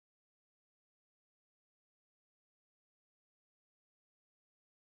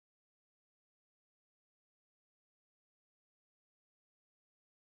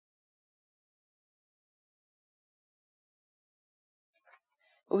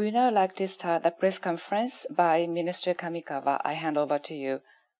We would now like to start the press conference by Minister Kamikawa. I hand over to you.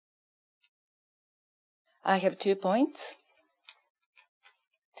 I have 2 points.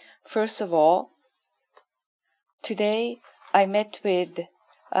 First of all, today I met with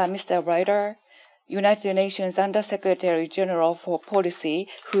Mr. Ryder, United Nations Under-Secretary General for Policy,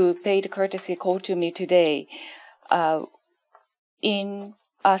 who paid courtesy call to me today. In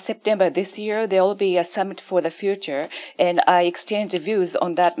September this year, there will be a summit for the future, and I exchanged views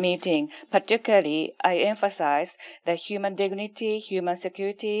on that meeting. Particularly, I emphasized the human dignity, human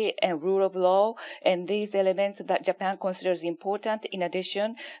security, and rule of law, and these elements that Japan considers important. In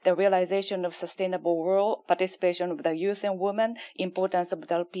addition, the realization of sustainable world, participation of the youth and women, importance of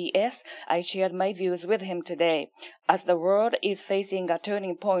the LPS. I shared my views with him today. As the world is facing a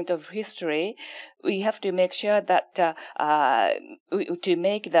turning point of history, we have to make sure that to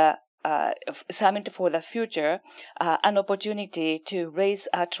make the summit for the future an opportunity to raise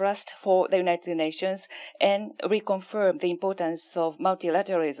trust for the United Nations and reconfirm the importance of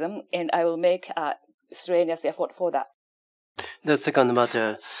multilateralism, and I will make a strenuous effort for that. The second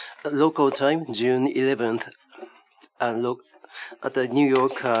matter, local time, June 11th, at the New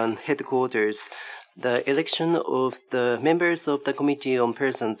York headquarters, the election of the members of the Committee on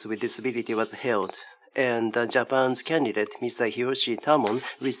Persons with Disability was held, and Japan's candidate, Mr. Hiroshi Tamon,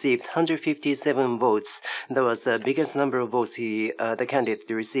 received 157 votes. That was the biggest number of votes the candidate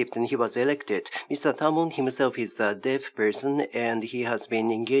received, and he was elected. Mr. Tamon himself is a deaf person, and he has been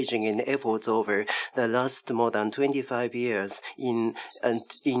engaging in efforts over the last more than 25 years in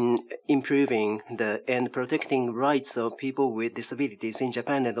improving and protecting rights of people with disabilities in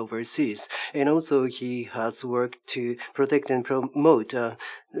Japan and overseas. And also he has worked to protect and promote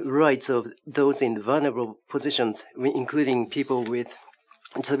rights of those in vulnerable positions, including people with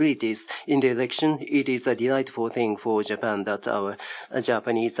disabilities. In the election, it is a delightful thing for Japan that our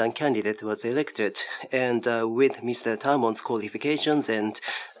Japanese candidate was elected. And with Mr. Tamon's qualifications and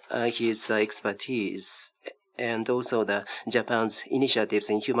his expertise, and also the Japan's initiatives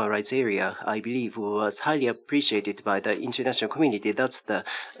in human rights area, I believe was highly appreciated by the international community. That's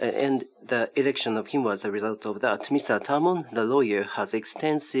and the election of him was a result of that. Mr. Tamon, the lawyer, has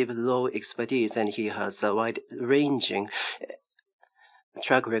extensive law expertise, and he has a wide-ranging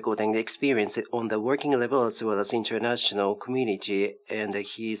track record and experience on the working level as well as international community, and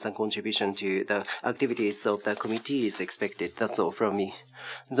his contribution to the activities of the committee is expected. That's all from me.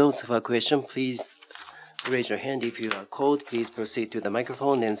 Those who have a question, please raise your hand. If you are called, please proceed to the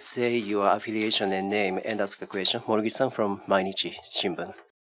microphone and say your affiliation and name and ask a question. Morigi-san from Mainichi Shimbun.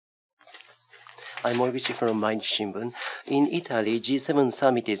 I'm Morigi from Mainichi Shimbun. In Italy, G7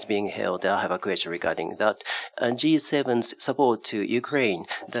 summit is being held. I have a question regarding that. G7's support to Ukraine,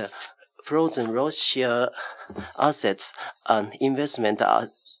 the frozen Russia assets and investment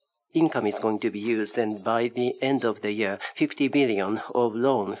income is going to be used, and by the end of the year, 50 billion of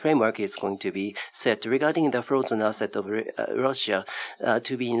loan framework is going to be set regarding the frozen asset of Russia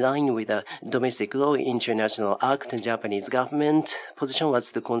to be in line with the domestic law, international act. The Japanese government position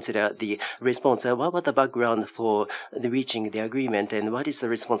was to consider the response. What was the background for reaching the agreement, and what is the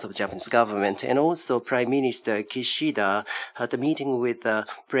response of the Japanese government? And also, Prime Minister Kishida had a meeting with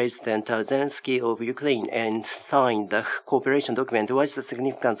President Zelensky of Ukraine and signed the cooperation document. What is the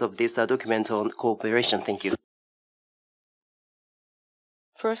significance of this document on cooperation? Thank you.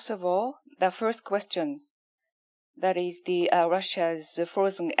 First of all, the first question, that is the Russia's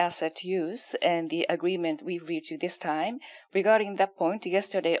frozen asset use and the agreement we've reached this time. Regarding that point,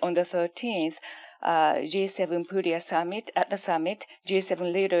 yesterday on the 13th, G7 put a summit. At the summit,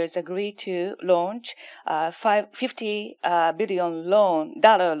 G7 leaders agreed to launch $50 billion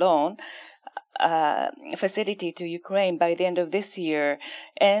loan facility to Ukraine by the end of this year.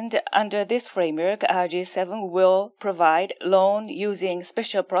 And under this framework, G7 will provide loan using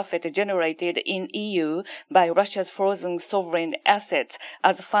special profit generated in EU by Russia's frozen sovereign assets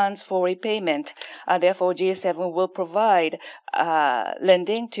as funds for repayment. Therefore, G7 will provide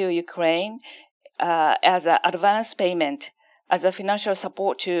lending to Ukraine as an advance payment, as a financial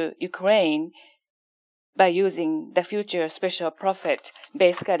support to Ukraine by using the future special profit.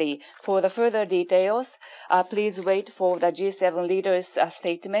 Basically, for the further details, please wait for the G7 leaders'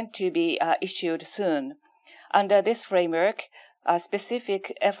 statement to be issued soon. Under this framework,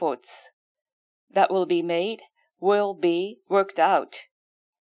 specific efforts that will be made will be worked out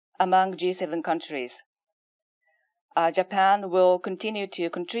among G7 countries. Japan will continue to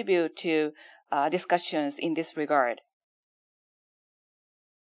contribute to discussions in this regard.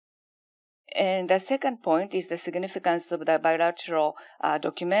 And the second point is the significance of the bilateral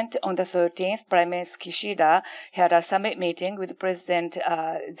document. On the 13th, Prime Minister Kishida had a summit meeting with President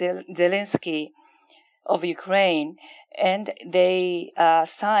Zelensky of Ukraine, and they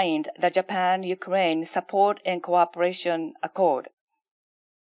signed the Japan-Ukraine Support and Cooperation Accord.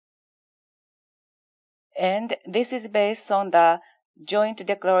 And this is based on the joint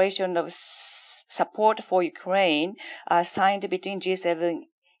declaration of support for Ukraine signed between G7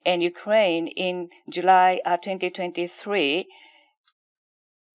 and Ukraine in July 2023.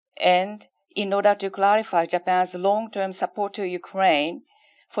 And in order to clarify Japan's long-term support to Ukraine,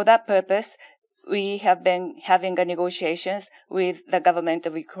 for that purpose, we have been having negotiations with the government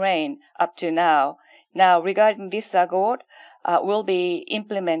of Ukraine up to now. Now, regarding this accord, will be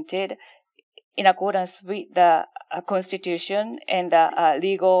implemented in accordance with the Constitution and the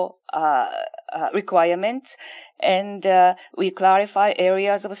legal requirements, and we clarify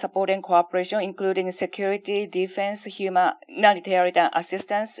areas of support and cooperation, including security, defense, humanitarian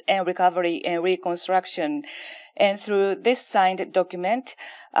assistance, and recovery and reconstruction. And through this signed document,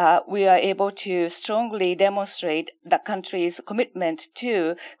 we are able to strongly demonstrate the country's commitment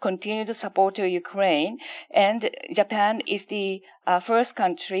to continued support to Ukraine. And Japan is the first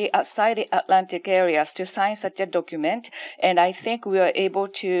country outside the Atlantic areas to sign such a document. And I think we are able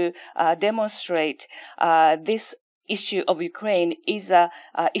to demonstrate this issue of Ukraine is a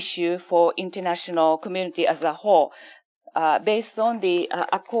issue for international community as a whole. Based on the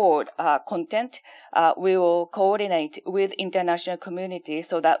accord content, we will coordinate with international community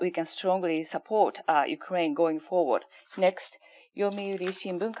so that we can strongly support Ukraine going forward. Next, Yomiuri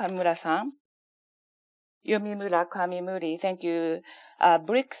Shimbun, Kamimura-san. Yomimura Kamimuri, thank you.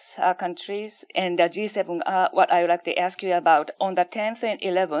 BRICS countries and G7 are what I would like to ask you about. On the 10th and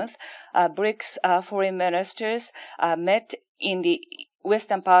 11th, BRICS foreign ministers met in the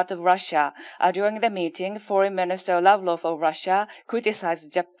western part of Russia. During the meeting, Foreign Minister Lavrov of Russia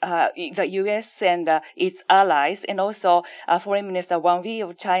criticized the U.S. and its allies, and also Foreign Minister Wang Yi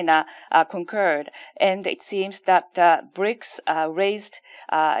of China concurred. And it seems that BRICS raised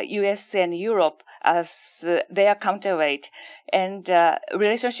U.S. and Europe as their counterweight. And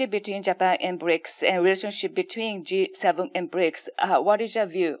relationship between Japan and BRICS and relationship between G7 and BRICS, what is your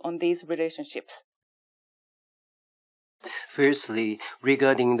view on these relationships? Firstly,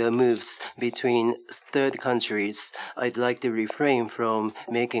 regarding the moves between third countries, I'd like to refrain from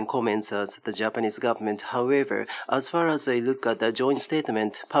making comments as the Japanese government. However, as far as I look at the joint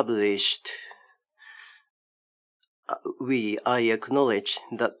statement published, I acknowledge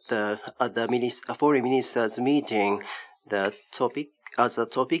that at the foreign ministers meeting, the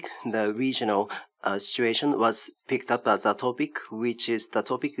regional situation was picked up as a topic, which is the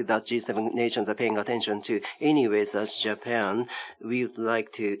topic that G7 nations are paying attention to. Anyways, as Japan, we would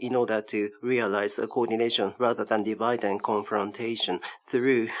like to, in order to realize a coordination rather than divide and confrontation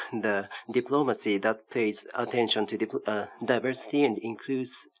through the diplomacy that pays attention to diversity and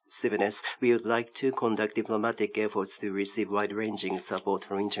inclusiveness, we would like to conduct diplomatic efforts to receive wide-ranging support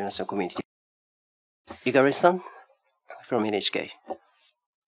from international community. Igarashi-san from NHK.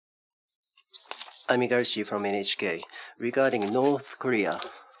 I'm Igarashi from NHK. Regarding North Korea,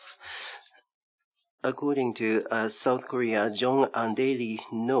 according to South Korea, John and Daily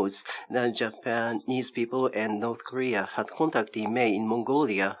notes that Japanese people and North Korea had contact in May in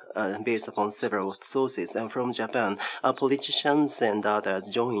Mongolia based upon several sources. And from Japan, politicians and others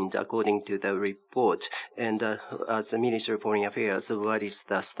joined according to the report. And as the Minister of Foreign Affairs, what is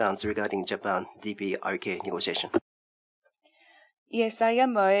the stance regarding Japan DPRK negotiation? Yes, I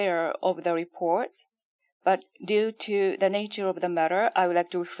am aware of the report. But due to the nature of the matter, I would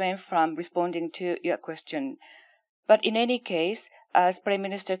like to refrain from responding to your question. But in any case, as Prime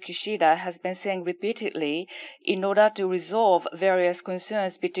Minister Kishida has been saying repeatedly, in order to resolve various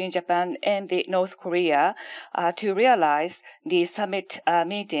concerns between Japan and North Korea, to realize the summit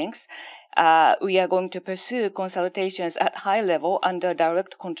meetings, we are going to pursue consultations at high level under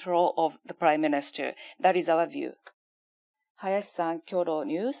direct control of the Prime Minister. That is our view. Hayashi-san, Kyodo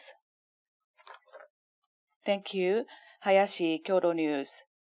News. Thank you. Hayashi, Kyodo News.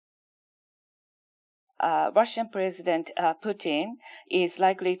 Russian President Putin is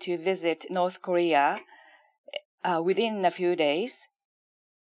likely to visit North Korea within a few days.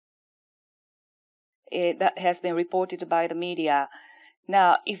 That has been reported by the media.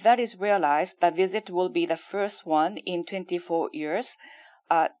 Now, if that is realized, the visit will be the first one in 24 years.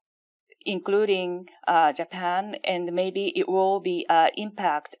 Including Japan, and maybe it will be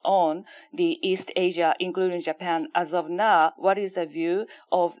impact on the East Asia, including Japan. As of now, what is the view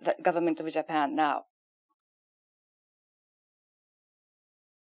of the government of Japan now?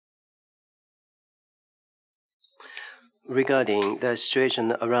 regarding the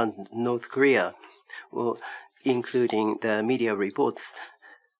situation around North Korea, well, including the media reports,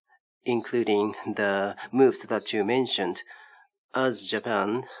 including the moves that you mentioned, as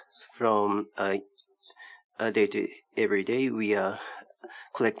Japan, from a day to every day, we are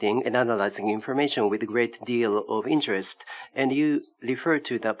collecting and analyzing information with a great deal of interest. And you refer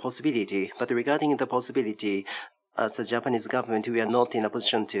to the possibility, but regarding the possibility, as the Japanese government, we are not in a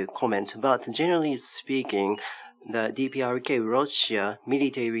position to comment. But generally speaking, the DPRK Russia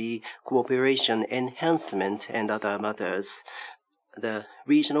military cooperation enhancement and other matters, the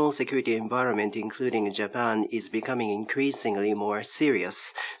regional security environment, including Japan, is becoming increasingly more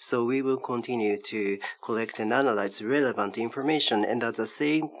serious. So we will continue to collect and analyze relevant information, and at the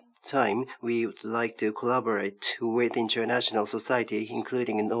same time, we would like to collaborate with international society,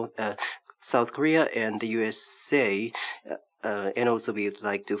 including South Korea and the USA, and also we would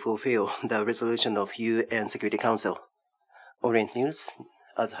like to fulfill the resolution of UN Security Council. Orient News,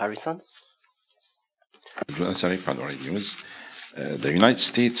 as Harrison. Sorry for Orient News. The United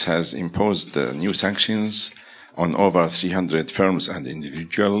States has imposed new sanctions on over 300 firms and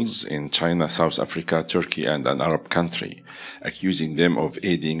individuals in China, South Africa, Turkey, and an Arab country, accusing them of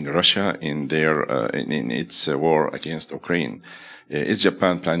aiding Russia in its war against Ukraine. Is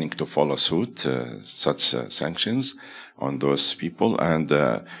Japan planning to follow suit such sanctions on those people? And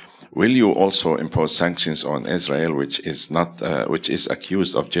will you also impose sanctions on Israel, which is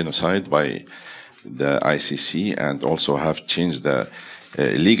accused of genocide by the ICC, and also have changed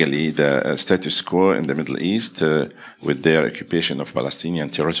legally the status quo in the Middle East with their occupation of Palestinian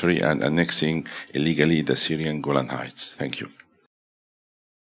territory and annexing illegally the Syrian Golan Heights? Thank you.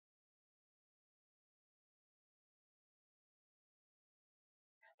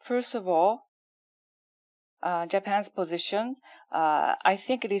 First of all, Japan's position, I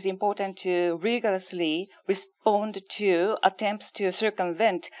think it is important to rigorously respond to attempts to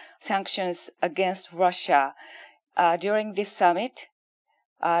circumvent sanctions against Russia. During this summit,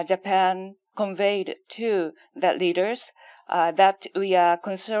 Japan conveyed to the leaders that we are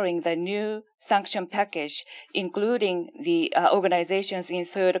considering the new sanction package, including the organizations in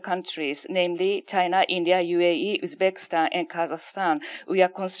third countries, namely China, India, UAE, Uzbekistan, and Kazakhstan. We are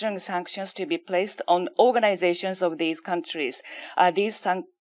considering sanctions to be placed on organizations of these countries. These sanctions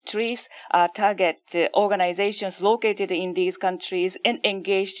target organizations located in these countries and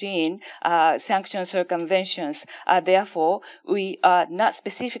engaged in sanction circumventions. Therefore, we are not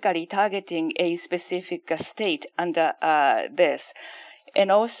specifically targeting a specific state under this. And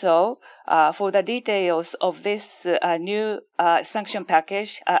also, for the details of this new sanction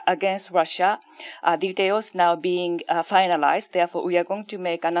package against Russia, details now being finalized. Therefore, we are going to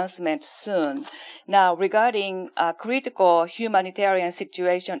make announcement soon. Now, regarding critical humanitarian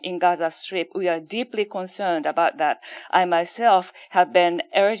situation in Gaza Strip, we are deeply concerned about that. I myself have been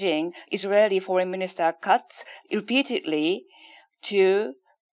urging Israeli Foreign Minister Katz repeatedly to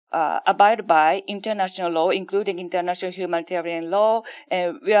abide by international law, including international humanitarian law,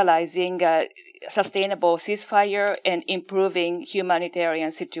 and realizing sustainable ceasefire and improving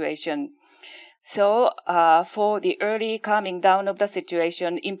humanitarian situation. So, for the early calming down of the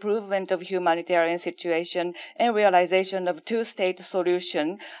situation, improvement of humanitarian situation, and realization of two-state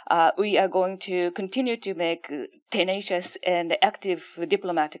solution, we are going to continue to make tenacious and active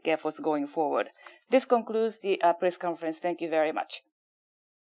diplomatic efforts going forward. This concludes the press conference. Thank you very much.